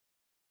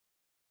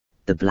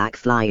The black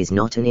fly is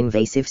not an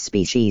invasive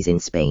species in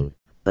Spain,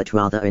 but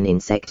rather an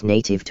insect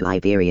native to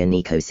Iberian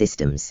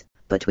ecosystems,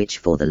 but which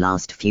for the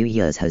last few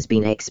years has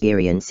been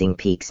experiencing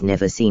peaks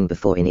never seen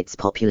before in its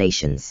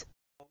populations.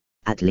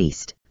 At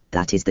least,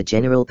 that is the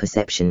general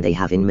perception they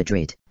have in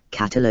Madrid,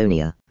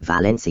 Catalonia,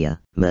 Valencia,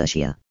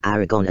 Murcia,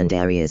 Aragon and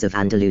areas of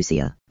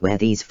Andalusia, where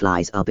these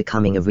flies are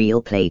becoming a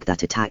real plague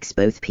that attacks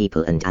both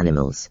people and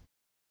animals.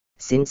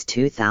 Since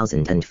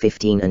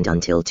 2015 and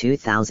until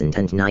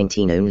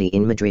 2019 only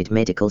in Madrid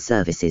medical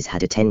services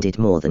had attended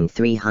more than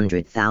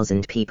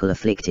 300,000 people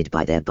afflicted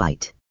by their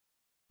bite.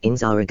 In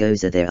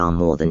Zaragoza there are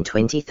more than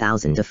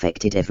 20,000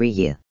 affected every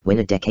year, when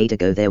a decade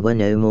ago there were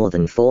no more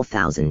than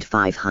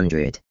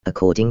 4,500,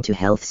 according to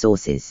health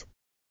sources.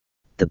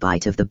 The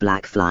bite of the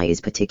black fly is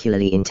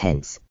particularly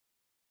intense.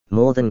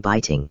 More than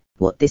biting,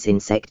 what this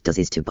insect does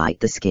is to bite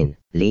the skin,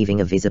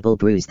 leaving a visible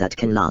bruise that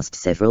can last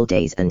several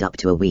days and up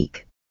to a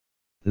week.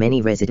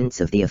 Many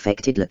residents of the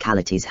affected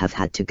localities have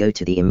had to go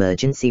to the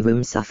emergency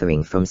room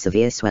suffering from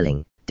severe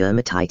swelling,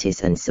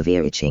 dermatitis and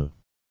severe itching.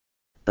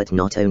 But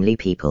not only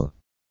people.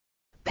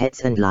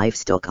 Pets and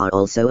livestock are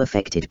also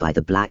affected by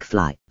the black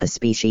fly, a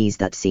species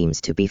that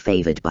seems to be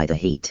favored by the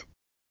heat.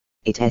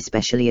 It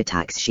especially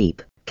attacks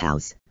sheep,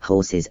 cows,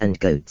 horses and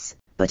goats,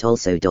 but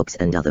also dogs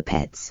and other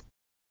pets.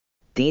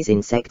 These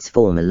insects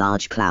form a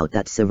large cloud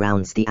that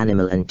surrounds the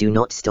animal and do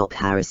not stop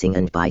harassing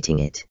and biting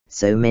it,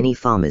 so many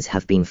farmers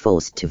have been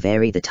forced to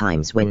vary the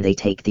times when they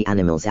take the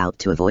animals out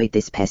to avoid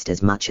this pest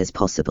as much as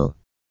possible.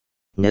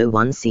 No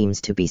one seems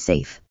to be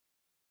safe.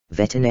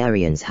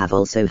 Veterinarians have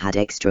also had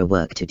extra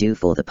work to do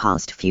for the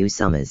past few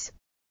summers.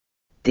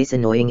 This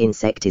annoying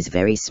insect is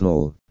very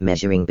small,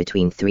 measuring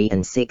between 3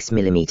 and 6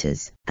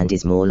 millimeters, and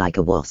is more like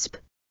a wasp.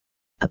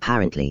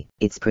 Apparently,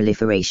 its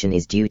proliferation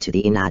is due to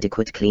the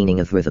inadequate cleaning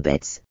of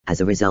riverbeds,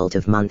 as a result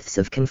of months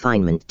of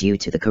confinement due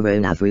to the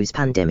coronavirus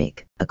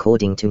pandemic,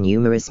 according to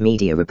numerous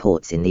media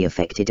reports in the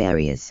affected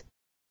areas.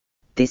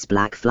 This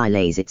black fly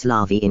lays its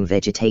larvae in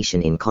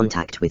vegetation in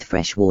contact with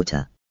fresh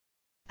water.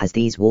 As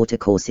these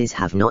watercourses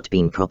have not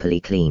been properly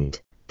cleaned,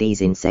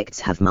 these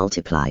insects have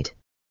multiplied.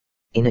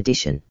 In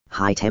addition,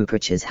 high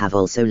temperatures have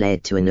also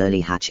led to an early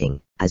hatching,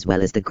 as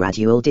well as the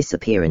gradual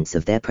disappearance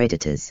of their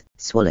predators,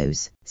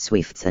 swallows,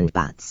 swifts and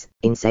bats,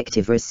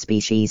 insectivorous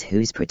species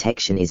whose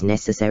protection is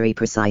necessary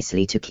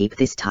precisely to keep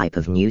this type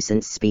of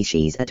nuisance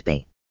species at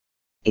bay.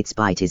 Its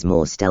bite is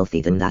more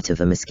stealthy than that of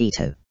a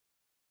mosquito.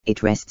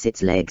 It rests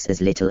its legs as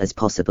little as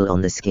possible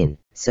on the skin,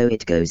 so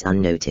it goes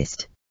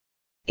unnoticed.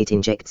 It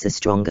injects a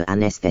stronger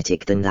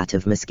anesthetic than that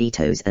of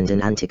mosquitoes and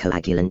an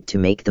anticoagulant to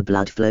make the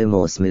blood flow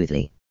more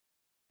smoothly.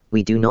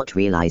 We do not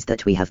realize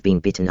that we have been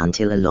bitten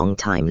until a long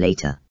time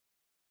later.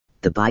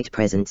 The bite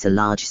presents a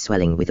large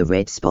swelling with a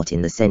red spot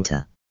in the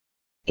center.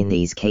 In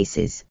these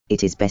cases,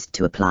 it is best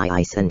to apply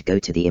ice and go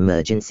to the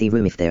emergency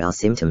room if there are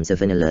symptoms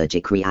of an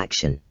allergic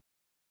reaction.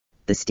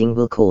 The sting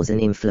will cause an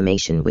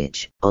inflammation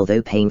which,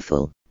 although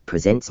painful,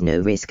 presents no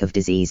risk of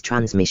disease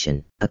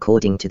transmission,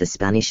 according to the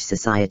Spanish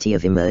Society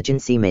of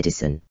Emergency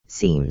Medicine,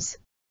 SEMS.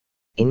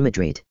 In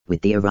Madrid,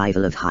 with the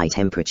arrival of high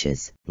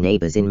temperatures,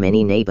 neighbors in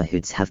many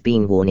neighborhoods have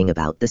been warning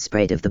about the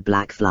spread of the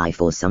black fly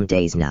for some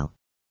days now.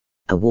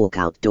 A walk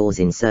outdoors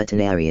in certain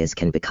areas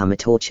can become a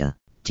torture,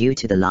 due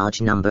to the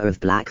large number of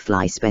black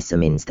fly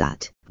specimens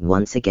that,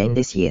 once again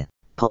this year,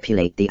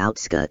 populate the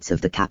outskirts of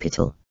the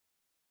capital.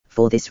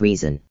 For this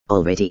reason,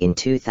 already in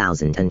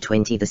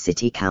 2020 the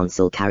city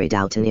council carried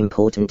out an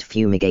important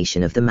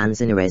fumigation of the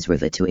Manzanares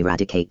River to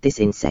eradicate this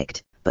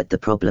insect, but the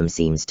problem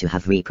seems to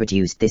have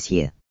reproduced this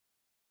year.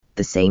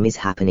 The same is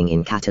happening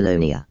in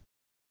Catalonia.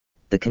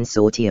 The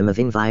Consortium of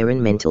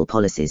Environmental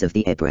Policies of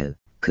the Ebro,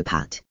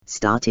 CUPAT,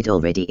 started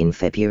already in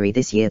February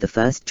this year the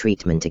first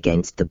treatment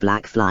against the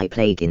black fly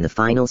plague in the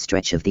final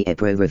stretch of the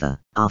Ebro River.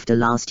 After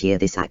last year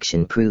this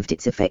action proved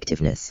its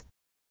effectiveness.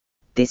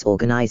 This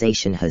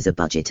organization has a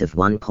budget of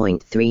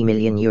 €1.3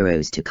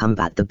 million to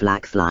combat the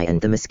black fly and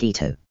the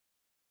mosquito.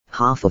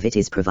 Half of it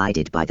is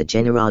provided by the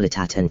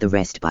Generalitat and the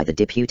rest by the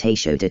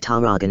Diputació de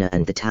Tarragona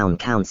and the town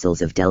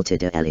councils of Delta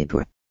de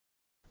l'Ebre.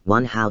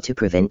 1. How to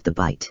prevent the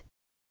bite.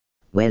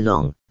 Wear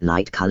long,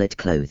 light-colored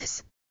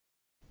clothes.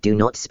 Do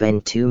not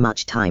spend too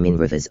much time in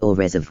rivers or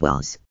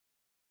reservoirs.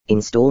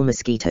 Install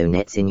mosquito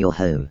nets in your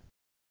home.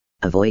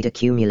 Avoid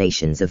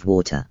accumulations of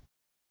water.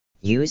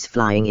 Use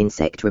flying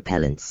insect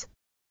repellents.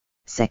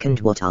 2.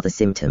 What are the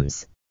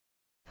symptoms?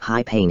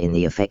 High pain in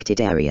the affected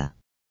area.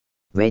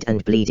 Red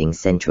and bleeding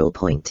central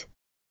point.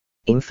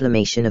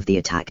 Inflammation of the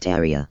attacked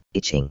area,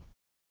 itching.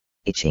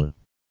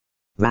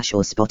 Rash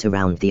or spot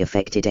around the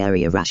affected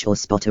area. Rash or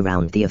spot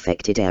around the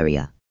affected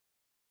area.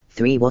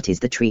 3. What is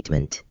the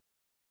treatment?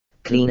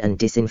 Clean and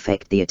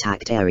disinfect the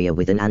attacked area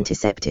with an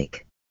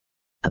antiseptic.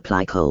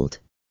 Apply cold.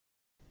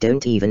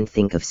 Don't even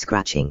think of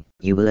scratching,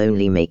 you will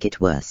only make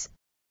it worse.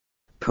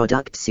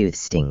 Product soothes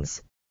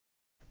stings.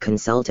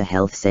 Consult a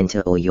health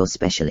center or your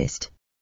specialist.